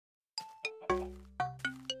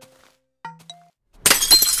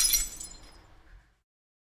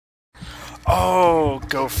Oh,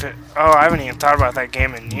 go fit. Oh, I haven't even thought about that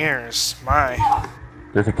game in years. My.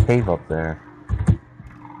 There's a cave up there.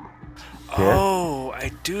 Oh,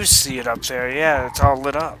 I do see it up there. Yeah, it's all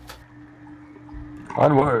lit up.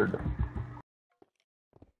 Onward.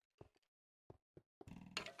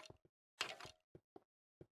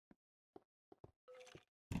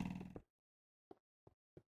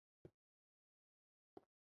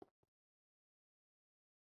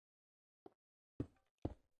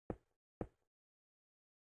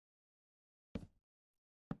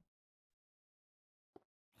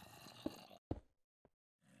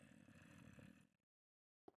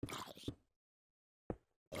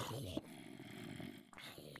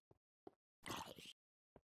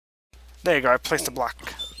 There you go. I placed a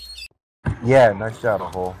block. Yeah, nice job,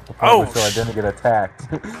 Hole. Oh, so I didn't get attacked.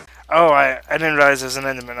 Oh, I didn't realize there's an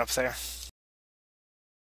enderman up there.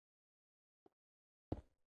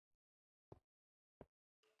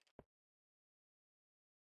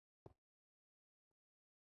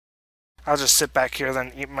 I'll just sit back here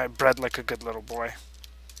then eat my bread like a good little boy.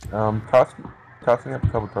 Tossing up a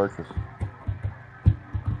couple torches.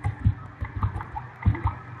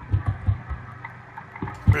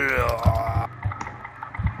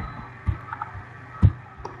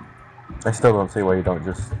 I still don't see why you don't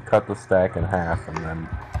just cut the stack in half and then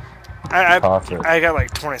toss it. I got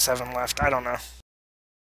like 27 left. I don't know.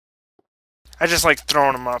 I just like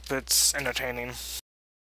throwing them up. It's entertaining.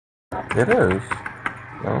 It is.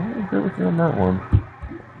 I agree with you on that one.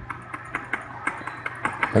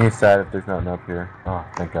 And you're sad if there's nothing up here. Oh,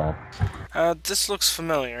 thank God. This looks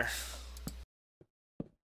familiar.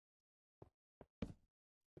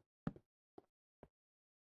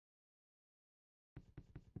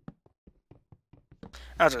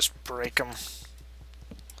 I'll just break them.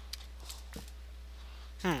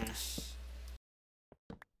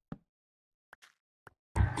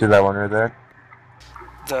 See that one right there?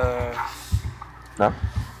 No?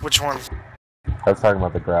 Which one? I was talking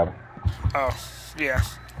about the grab. Oh, yeah.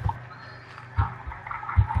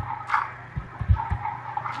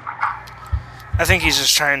 I think he's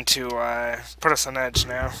just trying to put us on edge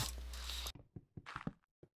now.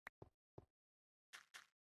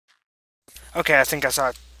 Okay, I think I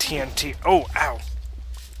saw TNT. Oh, ow.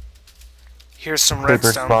 Here's some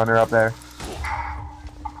redstone. Paper spawner up there.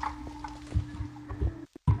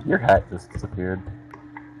 Your hat just disappeared.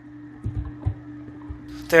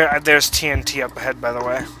 There's TNT up ahead, by the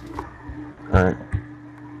way. Alright.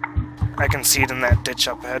 I can see it in that ditch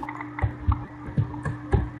up ahead.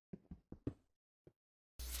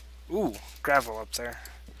 Ooh, gravel up there.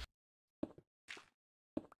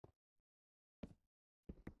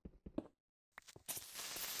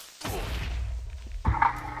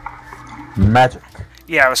 Magic.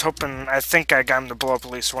 Yeah, I think I got him to blow up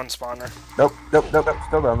at least one spawner. Nope,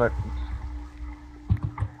 still down there.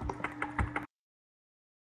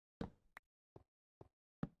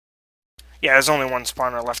 Yeah, there's only one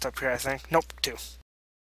spawner left up here, I think. Nope, two.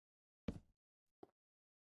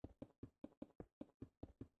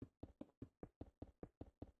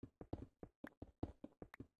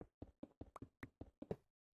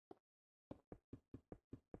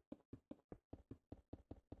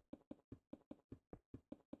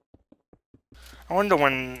 I wonder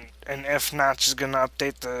when and if Notch is going to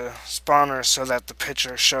update the spawner so that the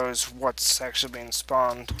picture shows what's actually being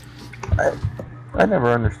spawned. I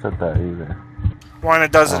never understood that either. One,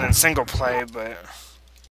 it does it in single play, but...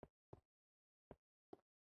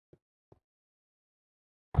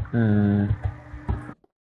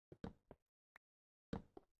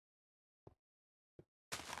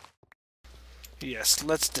 Yes,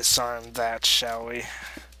 let's disarm that, shall we?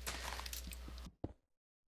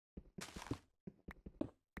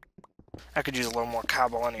 I could use a little more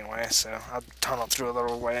cobble anyway, so I'll tunnel through a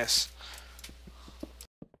little ways.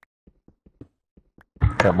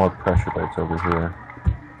 Got more pressure lights over here.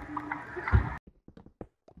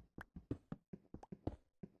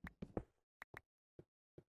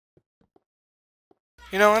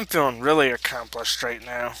 You know, I'm feeling really accomplished right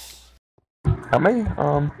now. How many,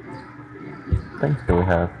 things do we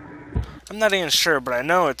have? I'm not even sure, but I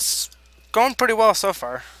know it's going pretty well so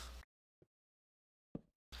far.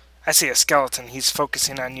 I see a skeleton. He's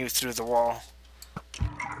focusing on you through the wall.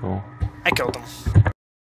 Cool. I killed him.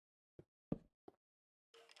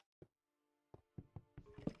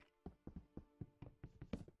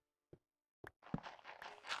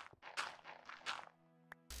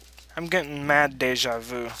 I'm getting mad deja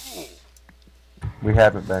vu. We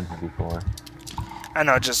haven't been here before. I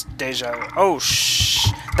know, just deja vu. Oh,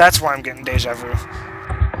 shh. That's why I'm getting deja vu.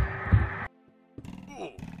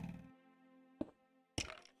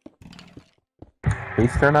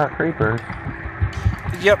 least they're not creepers.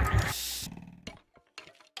 Yep.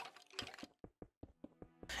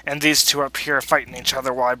 And these two up here are fighting each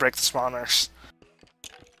other while I break the spawners.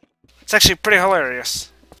 It's actually pretty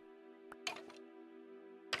hilarious.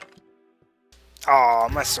 Aw,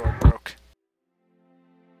 my sword broke.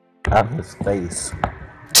 Out of his face.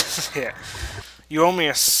 Yeah. You owe me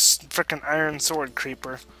a frickin' iron sword,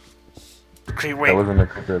 creeper. Wait. That wasn't a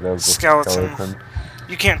creeper, that was a skeleton.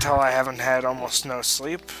 You can't tell I haven't had almost no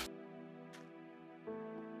sleep.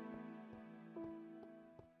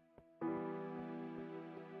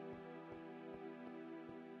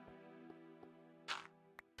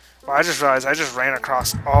 Well, I just realized I just ran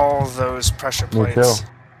across all those pressure plates. Me too.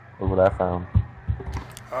 Look what I found.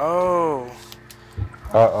 Oh.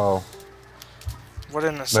 Uh-oh. What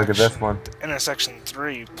intersection? Look at this one. Intersection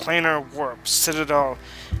 3. Planar warp. Citadel.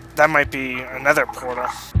 That might be another portal.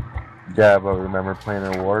 Yeah, but remember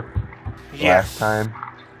planar warp? Yeah. Last time?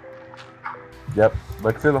 Yep.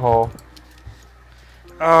 Look through the hole.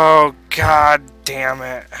 Oh, god damn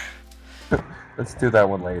it. Let's do that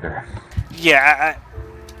one later. Yeah,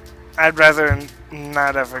 I'd rather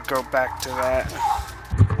not ever go back to that.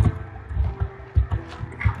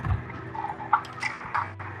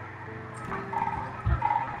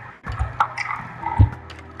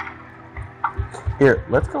 Here,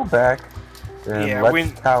 let's go back and Yeah,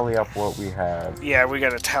 let's tally up what we have. Yeah, we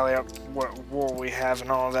gotta tally up what wool we have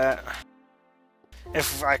and all that.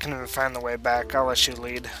 If I can even find the way back, I'll let you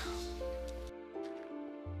lead.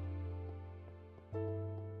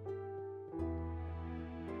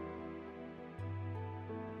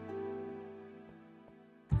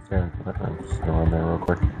 Yeah, I'm just going there real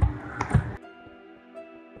quick.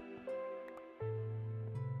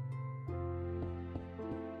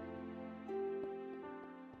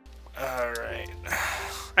 Alright.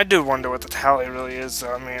 I do wonder what the tally really is,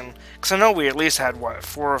 though. I mean, because I know we at least had, what,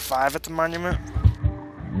 4 or 5 at the monument?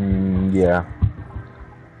 Yeah.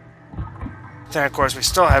 Then, of course, we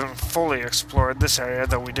still haven't fully explored this area,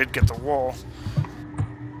 though we did get the wool.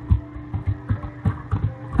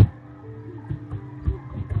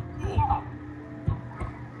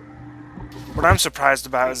 What I'm surprised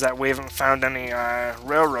about is that we haven't found any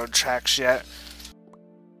railroad tracks yet.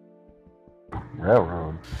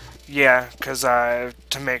 Railroad? Yeah, because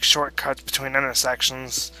to make shortcuts between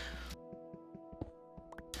intersections.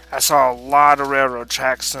 I saw a lot of railroad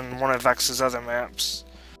tracks in one of Vechs' other maps.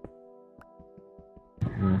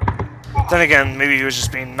 Then again, maybe he was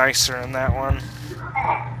just being nicer in that one.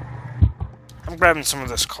 I'm grabbing some of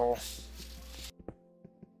this coal.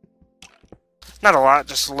 Not a lot,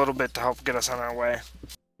 just a little bit to help get us on our way.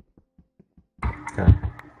 Okay.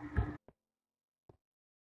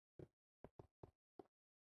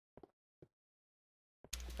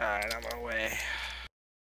 Alright, on my way.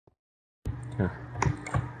 Okay.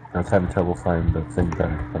 I was having trouble finding the thing that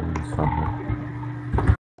I found somewhere.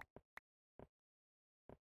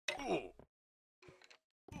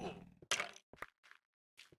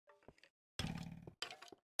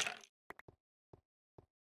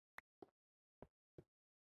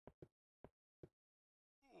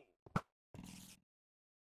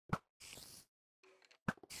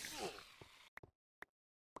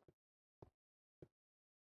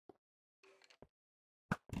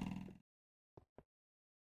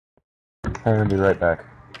 I'm gonna be right back.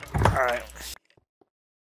 Alright.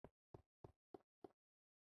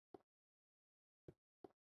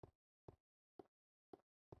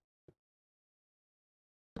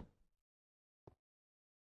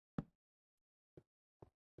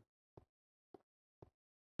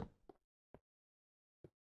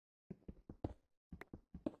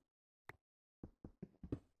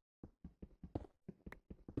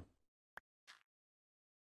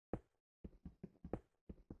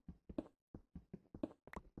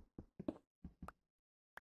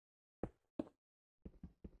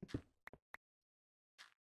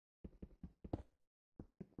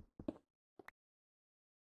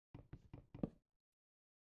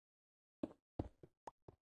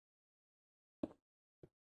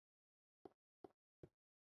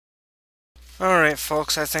 Alright,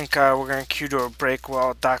 folks, I think we're going to cue to a break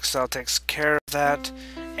while Doc takes care of that.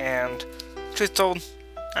 And, truth told,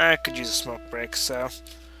 I could use a smoke break, so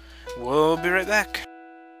we'll be right back.